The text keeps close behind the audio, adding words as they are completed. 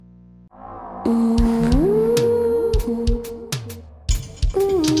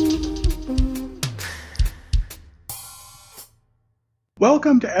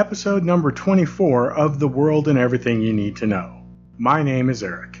Welcome to episode number 24 of The World and Everything You Need to Know. My name is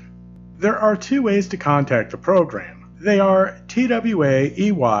Eric. There are two ways to contact the program. They are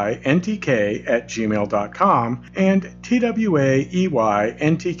twaeyntk@gmail.com and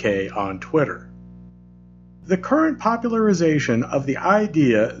twaeyntk on Twitter. The current popularization of the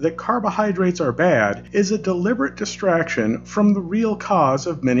idea that carbohydrates are bad is a deliberate distraction from the real cause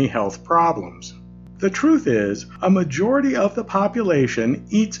of many health problems. The truth is, a majority of the population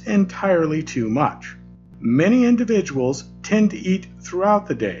eats entirely too much. Many individuals tend to eat throughout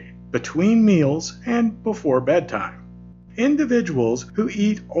the day, between meals, and before bedtime. Individuals who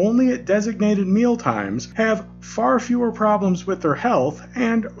eat only at designated meal times have far fewer problems with their health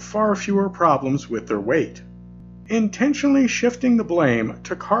and far fewer problems with their weight. Intentionally shifting the blame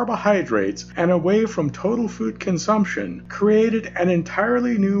to carbohydrates and away from total food consumption created an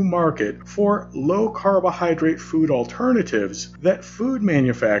entirely new market for low-carbohydrate food alternatives that food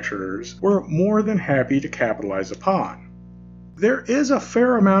manufacturers were more than happy to capitalize upon. There is a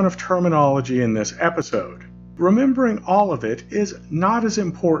fair amount of terminology in this episode. Remembering all of it is not as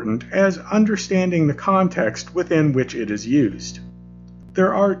important as understanding the context within which it is used.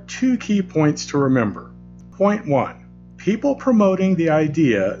 There are two key points to remember. Point 1. People promoting the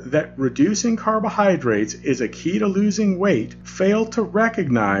idea that reducing carbohydrates is a key to losing weight fail to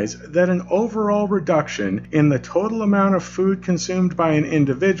recognize that an overall reduction in the total amount of food consumed by an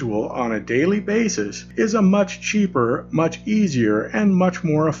individual on a daily basis is a much cheaper, much easier, and much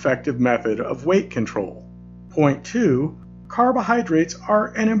more effective method of weight control. Point 2. Carbohydrates are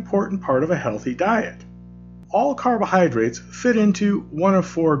an important part of a healthy diet. All carbohydrates fit into one of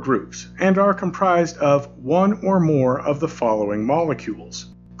four groups and are comprised of one or more of the following molecules: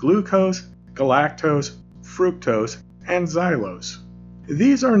 glucose, galactose, fructose, and xylose.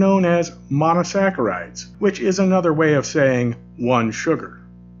 These are known as monosaccharides, which is another way of saying one sugar.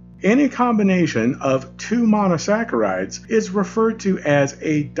 Any combination of two monosaccharides is referred to as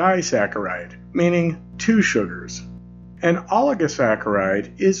a disaccharide, meaning two sugars. An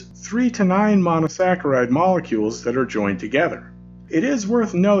oligosaccharide is 3 to 9 monosaccharide molecules that are joined together. It is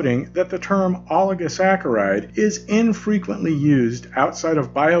worth noting that the term oligosaccharide is infrequently used outside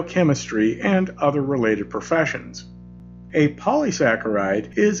of biochemistry and other related professions. A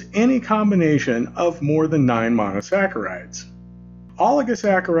polysaccharide is any combination of more than 9 monosaccharides.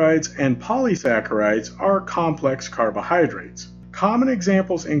 Oligosaccharides and polysaccharides are complex carbohydrates. Common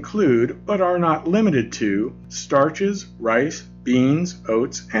examples include, but are not limited to, starches, rice, beans,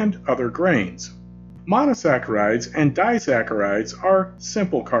 oats, and other grains. Monosaccharides and disaccharides are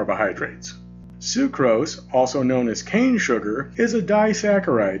simple carbohydrates. Sucrose, also known as cane sugar, is a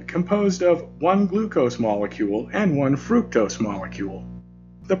disaccharide composed of one glucose molecule and one fructose molecule.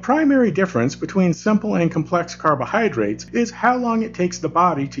 The primary difference between simple and complex carbohydrates is how long it takes the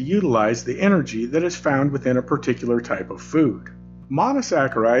body to utilize the energy that is found within a particular type of food.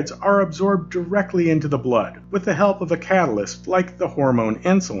 Monosaccharides are absorbed directly into the blood with the help of a catalyst like the hormone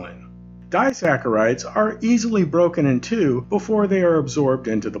insulin. Disaccharides are easily broken in two before they are absorbed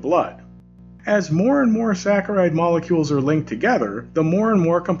into the blood. As more and more saccharide molecules are linked together, the more and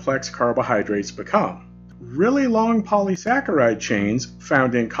more complex carbohydrates become. Really long polysaccharide chains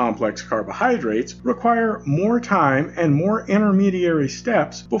found in complex carbohydrates require more time and more intermediary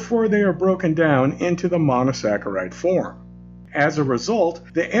steps before they are broken down into the monosaccharide form. As a result,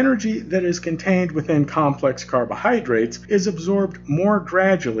 the energy that is contained within complex carbohydrates is absorbed more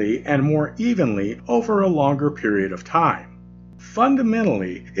gradually and more evenly over a longer period of time.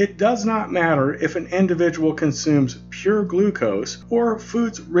 Fundamentally, it does not matter if an individual consumes pure glucose or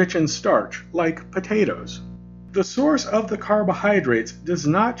foods rich in starch, like potatoes. The source of the carbohydrates does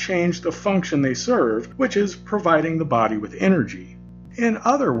not change the function they serve, which is providing the body with energy. In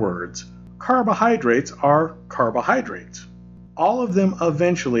other words, carbohydrates are carbohydrates. All of them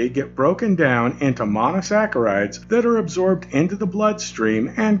eventually get broken down into monosaccharides that are absorbed into the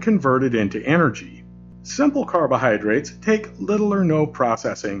bloodstream and converted into energy. Simple carbohydrates take little or no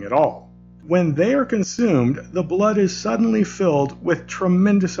processing at all. When they are consumed, the blood is suddenly filled with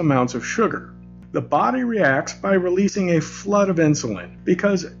tremendous amounts of sugar. The body reacts by releasing a flood of insulin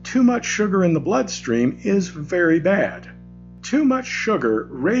because too much sugar in the bloodstream is very bad. Too much sugar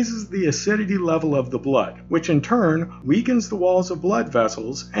raises the acidity level of the blood, which in turn weakens the walls of blood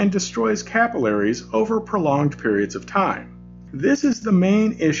vessels and destroys capillaries over prolonged periods of time. This is the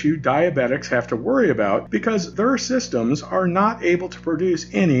main issue diabetics have to worry about because their systems are not able to produce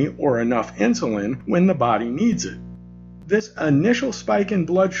any or enough insulin when the body needs it. This initial spike in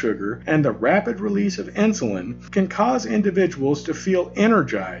blood sugar and the rapid release of insulin can cause individuals to feel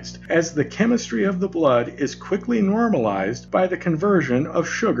energized as the chemistry of the blood is quickly normalized by the conversion of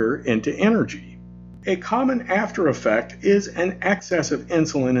sugar into energy. A common after effect is an excess of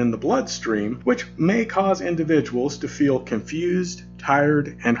insulin in the bloodstream, which may cause individuals to feel confused,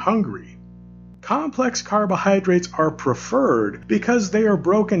 tired, and hungry. Complex carbohydrates are preferred because they are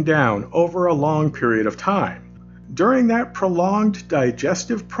broken down over a long period of time. During that prolonged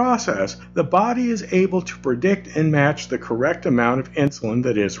digestive process, the body is able to predict and match the correct amount of insulin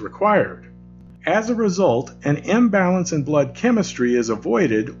that is required. As a result, an imbalance in blood chemistry is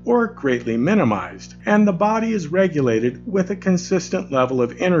avoided or greatly minimized, and the body is regulated with a consistent level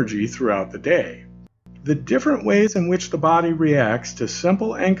of energy throughout the day. The different ways in which the body reacts to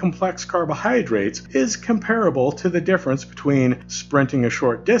simple and complex carbohydrates is comparable to the difference between sprinting a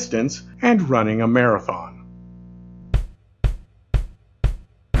short distance and running a marathon.